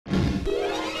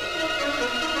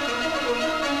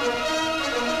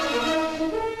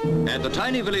At the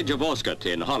tiny village of Oirschot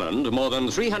in Holland, more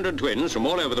than 300 twins from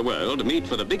all over the world meet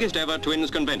for the biggest ever twins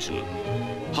convention.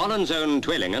 Holland's own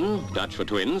tweelingen, Dutch for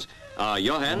twins, are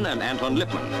Johan and Anton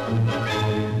Lippman.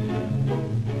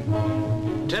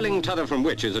 Telling t'other from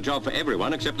which is a job for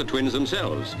everyone except the twins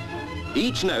themselves.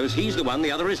 Each knows he's the one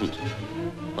the other isn't.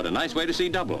 What a nice way to see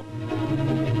double.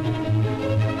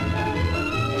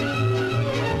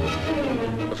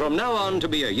 From now on to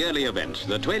be a yearly event,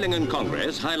 the Tweelingen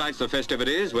Congress highlights the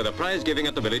festivities with a prize giving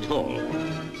at the village hall.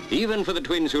 Even for the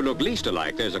twins who look least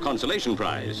alike, there's a consolation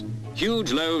prize.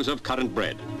 Huge loaves of currant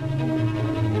bread.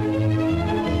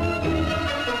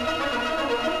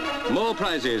 More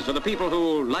prizes for the people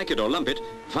who, like it or lump it,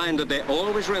 find that they're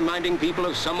always reminding people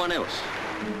of someone else.